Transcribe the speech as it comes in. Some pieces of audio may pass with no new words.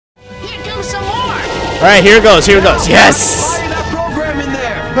him some more. All right, here it goes. Here it goes. Yes. Fire that program in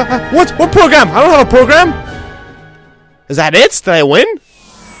there. What? What program? I don't have a program. Is that it? Did I win?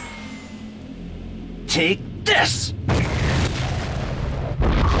 Take this.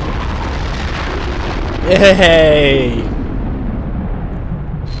 Yay!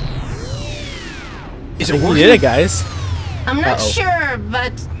 Is it We working? did it, guys. I'm not sure,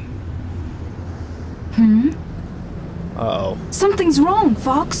 but Uh-oh. Something's wrong,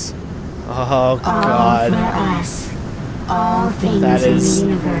 Fox. Oh, God. All for us. All things That is- in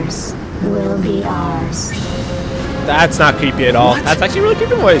the universe will be ours. That's not creepy at all. That's actually a really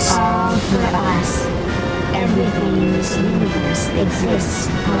creepy voice. All for us. Everything in this universe exists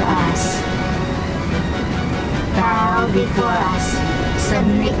for us. Bow before us.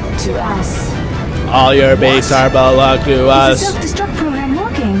 Submit to us. All your base are belong to Is the us. self-destruct program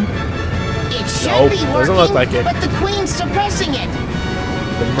working? it should Nope, be working. doesn't look like it. But the Queen's suppressing it.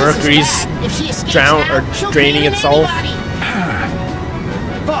 The This is mercury's bad. If she escapes drown now, or she'll draining gain itself. anybody.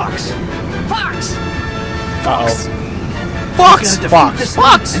 Fox. Fox. Uh-oh. Fox. Fox! Fox!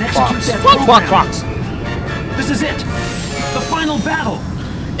 Fox! Fox! Fox! Fox! Fox! This is it. The final battle.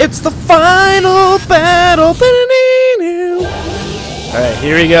 It's the final battle. Alright,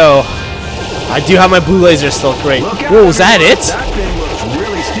 here we go. I do have my blue laser still. Great. Look out, Whoa, was that everyone. it? That thing looks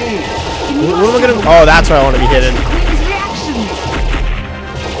really steamy. What am I gonna... Oh, that's where I want to be hitting. Queen's reaction.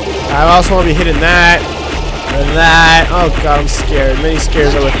 I also want to be hitting that. And that. Oh, God, I'm scared. Many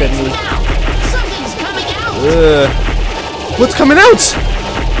scares are within me. Now, something's coming out. Ugh. What's coming out?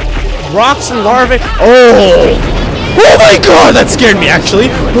 Rocks and larvae. Oh! Oh my God, that scared me actually.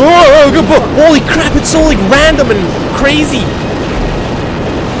 Oh, holy crap! It's so like random and crazy.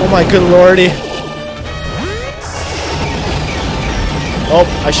 Oh my good lordy. Oh,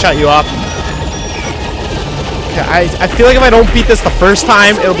 I shut you up. Okay, I feel like if I don't beat this the first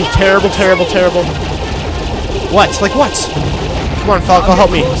time, it'll be terrible, terrible, terrible. What? Like what? Come on, Falco, help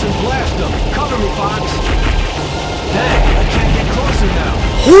me. Close and blast them. Cover me, Fox. Dang, I can't get closer now.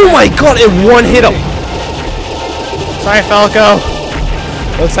 Oh my God! It one hit him. Sorry, Falco.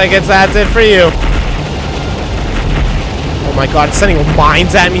 Looks like that's it for you. Oh my God! It's sending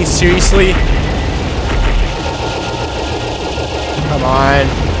mines at me. Seriously? Come on.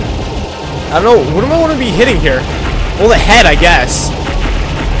 I don't know. What am I want to be hitting here? Well, the head, I guess.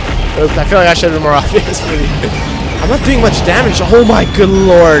 Oops, I feel like I should have been more obvious. I'm not doing much damage. Oh my good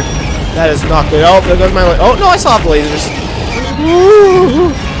lord. That is not good. Oh, there goes my... Oh, no, I still have the lasers.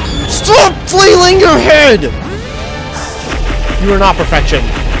 Ooh. Stop flailing your head! You are not perfection.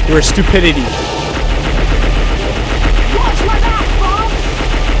 You are stupidity. Watch my back, Bob.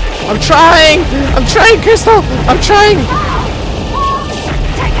 I'm trying! I'm trying, Crystal! I'm trying!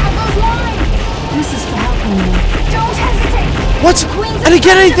 Take out those lines. This is for helping you. Don't hesitate. What? I didn't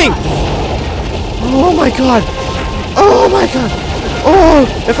get anything! Oh my God! Oh my God! Oh!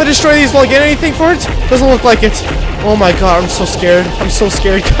 If I destroy these, will I get anything for it? Doesn't look like it. Oh my God, I'm so scared. I'm so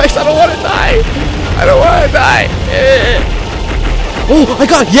scared, guys. I don't want to die. I don't want to die. Oh, I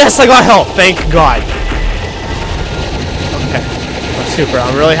got... Yes, I got health. Thank God. Okay. Oh, super.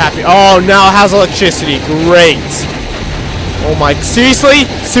 I'm really happy. Oh, now it has electricity. Great. Oh my... Seriously?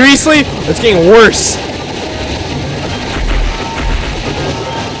 Seriously? It's getting worse.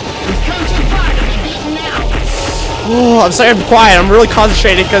 You've come too far to be beaten now. Oh, I'm sorry I'm quiet. I'm really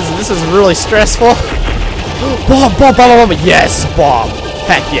concentrating because this is really stressful. Bob, Bob, Bob, Bob. Yes, Bob.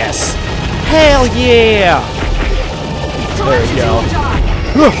 Heck yes. Hell yeah. There we go.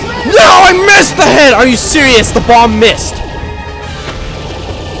 No, I missed the head. Are you serious? The bomb missed.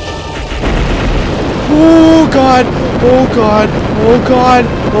 Oh God. Oh God. Oh God.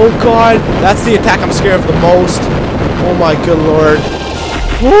 Oh God. That's the attack I'm scared of the most. Oh my good lord.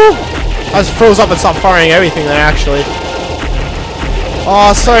 Woo. I just froze up and stopped firing everything there, actually.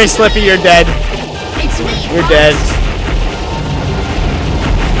 Oh, sorry, Slippy, you're dead. It's me. You're Fox. dead.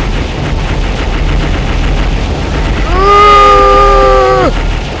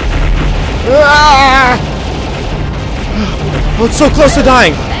 Ah! Oh, it's so close to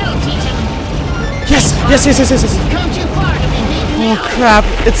dying. That'll teach him. Yes, yes, yes, yes, yes, yes. Come too far to be beaten Oh now. crap!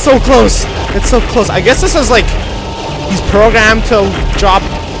 It's so close. It's so close. I guess this is like he's programmed to drop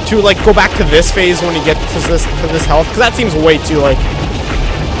to like go back to this phase when he gets to this health, because that seems way too like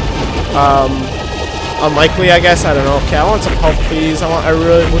unlikely. I guess I don't know. Okay, I want some health, please. I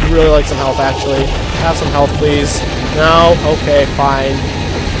would really like some health actually. Have some health, please. No. Okay, fine.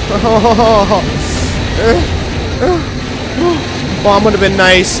 Bomb would have been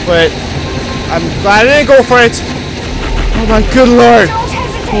nice, but I'm glad I didn't go for it. Oh my good lord! Don't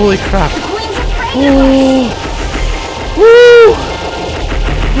hesitate. Holy crap! The Queen's afraid of us. Woo! Woo!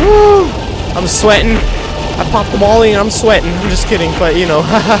 Woo! I'm sweating. I popped the molly and I'm sweating. I'm just kidding, but you know.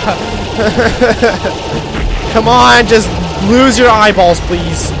 Come on, just lose your eyeballs,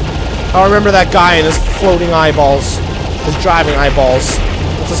 please. I remember that guy and his floating eyeballs. His driving eyeballs.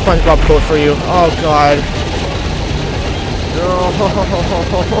 That's a SpongeBob quote for you. Oh, God.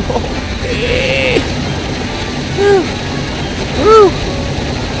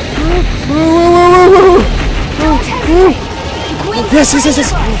 Yes, yes, yes,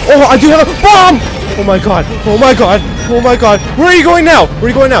 yes. Oh, I do have a bomb. Oh, my God. Oh, my God. Oh, my God. Where are you going now? Where are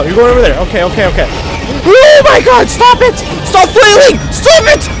you going now? You're going over there. Okay, okay, okay. Oh, my God. Stop it. Stop flailing. Stop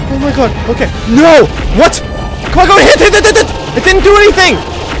it. Oh, my God. Okay. No. What? Come on, go hit, hit, hit, hit, hit. It didn't do anything.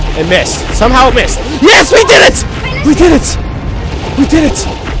 It missed. Somehow it missed. Yes, we did it. We did it. We did it.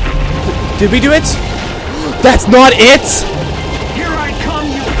 Did we do it? That's not it. Here I come,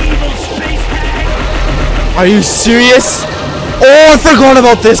 you evil space hag! Are you serious? Oh, I forgot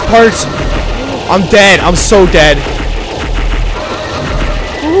about this part. I'm dead. I'm so dead.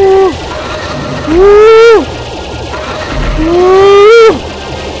 Ooh. Ooh. Ooh.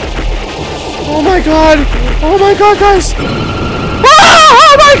 Oh my God. Oh my God, guys. Ah!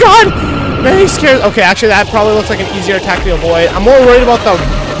 Oh my God. Very scared. Okay, actually, that probably looks like an easier attack to avoid. I'm more worried about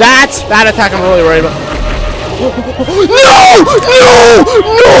that attack. I'm really worried about. No! No!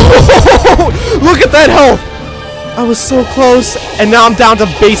 No! Look at that health. I was so close, and now I'm down to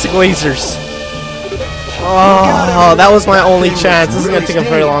basic lasers. Oh, that was my only chance. This is gonna take a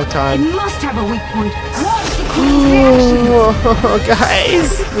very long time. It must have a weak point. Watch the queen's reactions. Oh,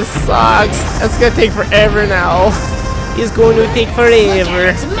 guys, this sucks. That's gonna take forever now. It's going to take Look at forever.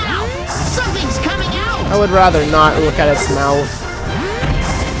 its mouth. Something's coming out. I would rather not look at its mouth.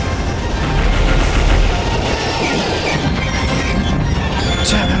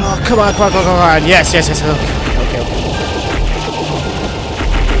 Damn it all. Come on, come on, come on, come on. Yes, yes, yes. Okay, okay.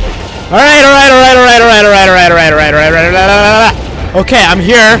 Alright. Okay, I'm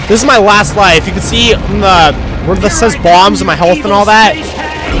here. This is my last life. You can see where this says bombs and my health and all that.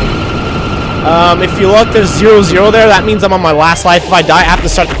 If you look, there's 0, 0 there. That means I'm on my last life. If I die, I have to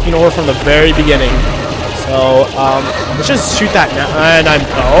start the queen over from the very beginning. So, let's just shoot that now. And I'm...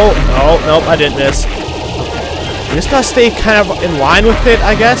 Oh, oh, nope, I didn't miss. You just gotta stay kind of in line with it,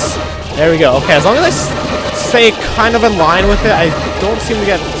 I guess. There we go. Okay, as long as I stay kind of in line with it, I don't seem to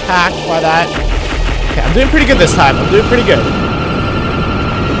get attacked by that. Okay, I'm doing pretty good this time. I'm doing pretty good.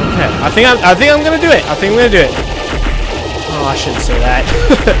 Okay, I think I'm gonna do it. I think I'm gonna do it. Oh, I shouldn't say that.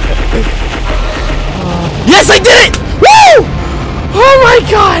 Yes, I did it! Woo! Oh my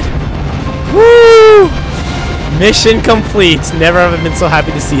God! Woo! Mission complete. Never have I been so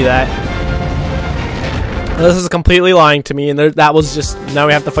happy to see that. This is completely lying to me, and that was just... Now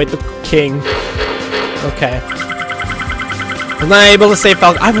we have to fight the king. Okay. I'm not able to save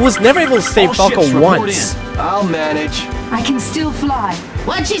Falco. I was never able to save Falco once. I'll manage. I can still fly.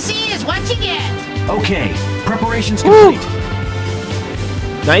 What you see is what you get. Okay, preparations complete.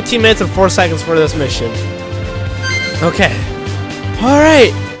 19 minutes and 4 seconds for this mission. Okay.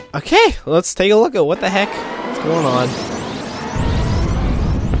 Alright. Okay, let's take a look at what the heck is going on.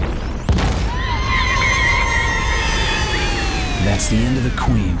 That's the end of the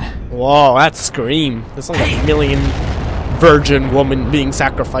queen. Whoa, that scream. That's like a million virgin woman being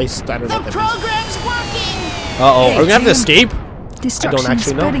sacrificed. I don't know The what that program's working. means. Uh-oh, are we gonna have to escape? Destruction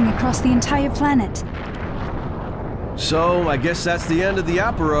actually know. spreading across the entire planet. So, I guess that's the end of the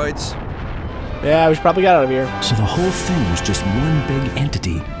aperoids. Yeah, we should probably get out of here. So the whole thing was just one big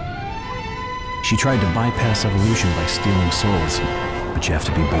entity. She tried to bypass evolution by stealing souls, but you have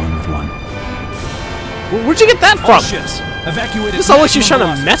to be born with one. Where'd you get that All from? ships, evacuated. This sounded like she was trying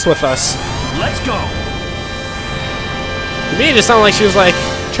to mess with us. Let's go. To me, it just sounded like she was like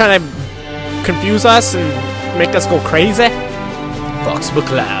trying to confuse us and make us go crazy. Fox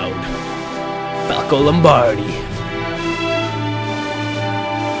McCloud, Falco Lombardi,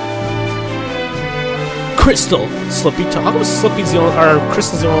 Crystal, Slippy. How come Slippy's the only, or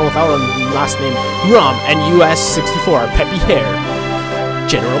Crystal's the only one without a last name? Rum and US 64, Peppy Hair,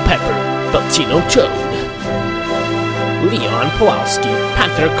 General Pepper, Beltino Chode, Leon Pulowski,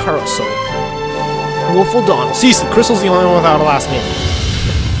 Panther Caruso, Wolf O'Donnell. See, Crystal's the only one without a last name.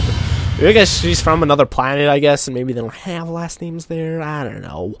 I guess she's from another planet, I guess, and maybe they don't have last names there. I don't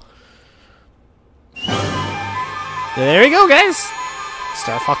know. There we go, guys.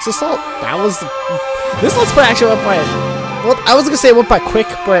 Star Fox Assault. That was... This Let's Play actually went by... Well, I was going to say it went by quick,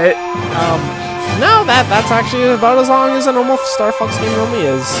 but... no, that's actually about as long as a normal Star Fox game normally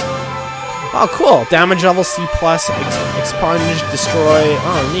is. Oh, cool. Damage level C+, expunge, destroy.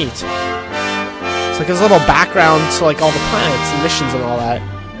 Oh, neat. It's like his little background to like all the planets and missions and all that.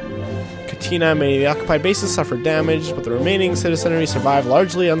 Tina, many of the occupied bases suffered damage, but the remaining citizenry survived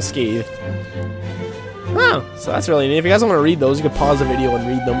largely unscathed. Oh, so that's really neat. If you guys want to read those, you can pause the video and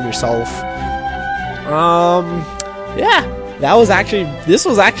read them yourself. Yeah, this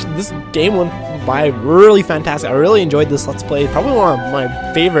game went by really fantastic. I really enjoyed this Let's Play. Probably one of my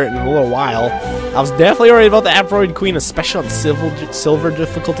favorite in a little while. I was definitely worried about the Asteroid Queen, especially on silver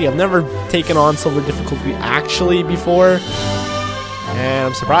difficulty. I've never taken on silver difficulty actually before, and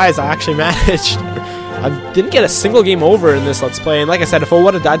I'm surprised I actually managed. I didn't get a single game over in this Let's Play, and like I said, if I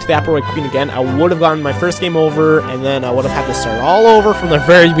would have died to the Asteroid Queen again, I would have gotten my first game over, and then I would have had to start all over from the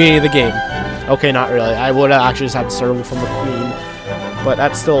very beginning of the game. Okay, not really. I would have actually just had to start over from the Queen, but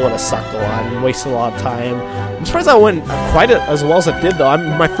that still would have sucked a lot and wasted a lot of time. I'm surprised I went quite as well as it did, though.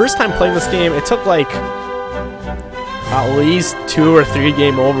 My first time playing this game, it took like at least 2 or 3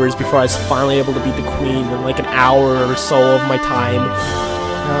 game overs before I was finally able to beat the Queen in like an hour or so of my time.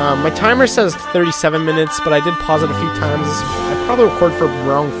 My timer says 37 minutes, but I did pause it a few times. I probably recorded for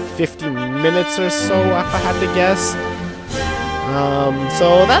around 50 minutes or so, if I had to guess.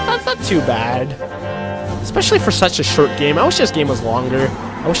 So that's not too bad, especially for such a short game. I wish this game was longer.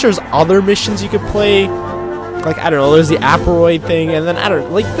 I wish there was other missions you could play. Like, I don't know, there's the Asteroid thing, and then, I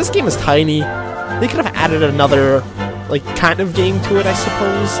don't, like, this game is tiny. They could have added another, like, kind of game to it, I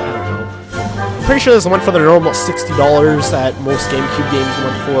suppose. I don't know. I'm pretty sure this went for the normal $60 that most GameCube games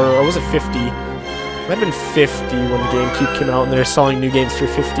went for, or was it 50? It might have been 50 when the GameCube came out, and they're selling new games for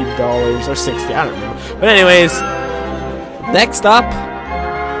 $50 or 60, I don't know. But anyways, next up,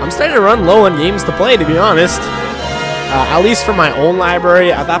 I'm starting to run low on games to play, to be honest. At least for my own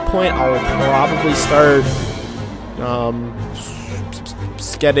library. At that point, I'll probably start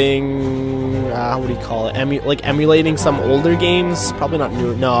getting what do you call it? Emulating some older games. Probably not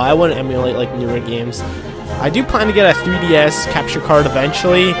newer. No, I wouldn't emulate like newer games. I do plan to get a 3DS capture card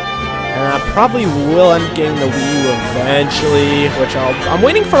eventually, and I probably will end up getting the Wii U eventually. Which I'm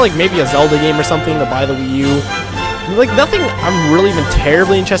waiting for like maybe a Zelda game or something to buy the Wii U. Like, nothing I'm really even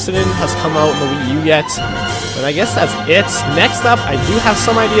terribly interested in has come out in the Wii U yet. But I guess that's it. Next up, I do have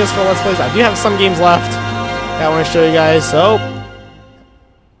some ideas for Let's Plays. I do have some games left that I want to show you guys, so...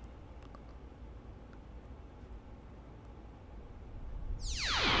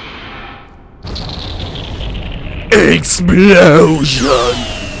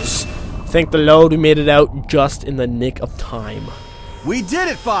 Explosions! Thank the Lord we made it out just in the nick of time. We did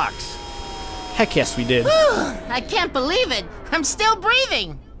it, Fox! Heck yes, we did. I can't believe it. I'm still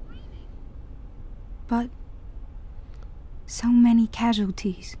breathing. But so many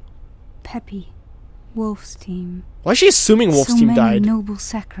casualties. Peppy, Wolf's team. Why is she assuming Wolf's team died? So many noble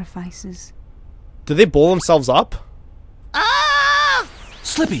sacrifices. Did they blow themselves up? Ah!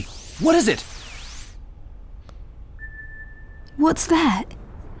 Slippy, what is it? What's that?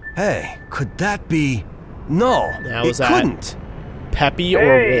 Hey, could that be... No, was it that couldn't. Peppy or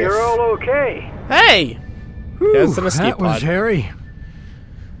Wolf? You're all okay. Hey! That's an escape That was pod. hairy.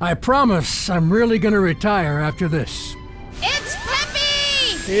 I promise I'm really gonna retire after this. It's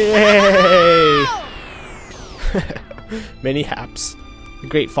Peppy! Yay! Many haps. The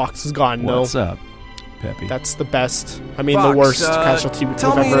great Fox is gone, no. What's up, Peppy? That's the best. I mean, Fox, the worst casualty we've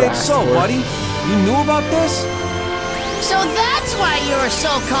tell me ever it ain't asked so, for. buddy. You knew about this? So that's why you were so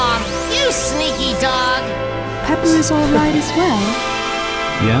calm, you sneaky dog. Pepper is alright as well.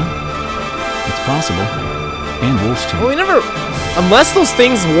 Yeah, it's possible. And Wolf's team. Well, we never... Unless those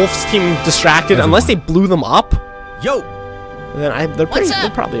things Wolf's team distracted, unless they blew them up, Yo! then they're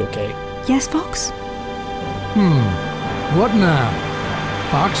probably okay. Yes, Fox? What now?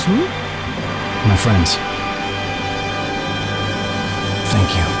 Fox, My friends. Thank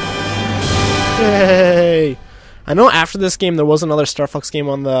you. Yay! I know after this game there was another Star Fox game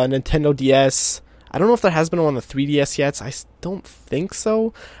on the Nintendo DS. I don't know if there has been one on the 3DS yet. I don't think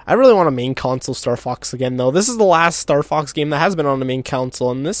so. I really want a main console Star Fox again, though. This is the last Star Fox game that has been on the main console,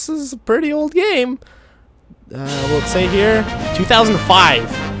 and this is a pretty old game. Let's say here, 2005.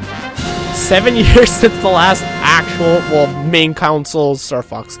 7 years since the last actual, main console Star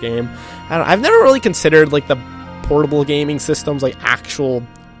Fox game. I've never really considered, like, the portable gaming systems, like, actual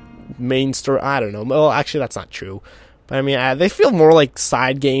main story. I don't know. Well, actually, that's not true. But, I mean, they feel more like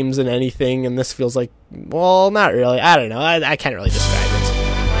side games than anything, and this feels like, well, not really. I don't know. I can't really describe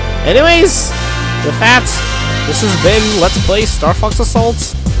it. Anyways, with that, this has been Let's Play Star Fox Assault.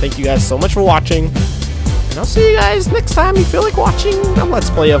 Thank you guys so much for watching, and I'll see you guys next time you feel like watching a Let's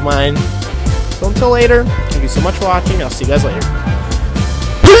Play of mine. So until later, thank you so much for watching, and I'll see you guys later.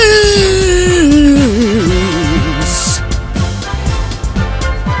 Peace!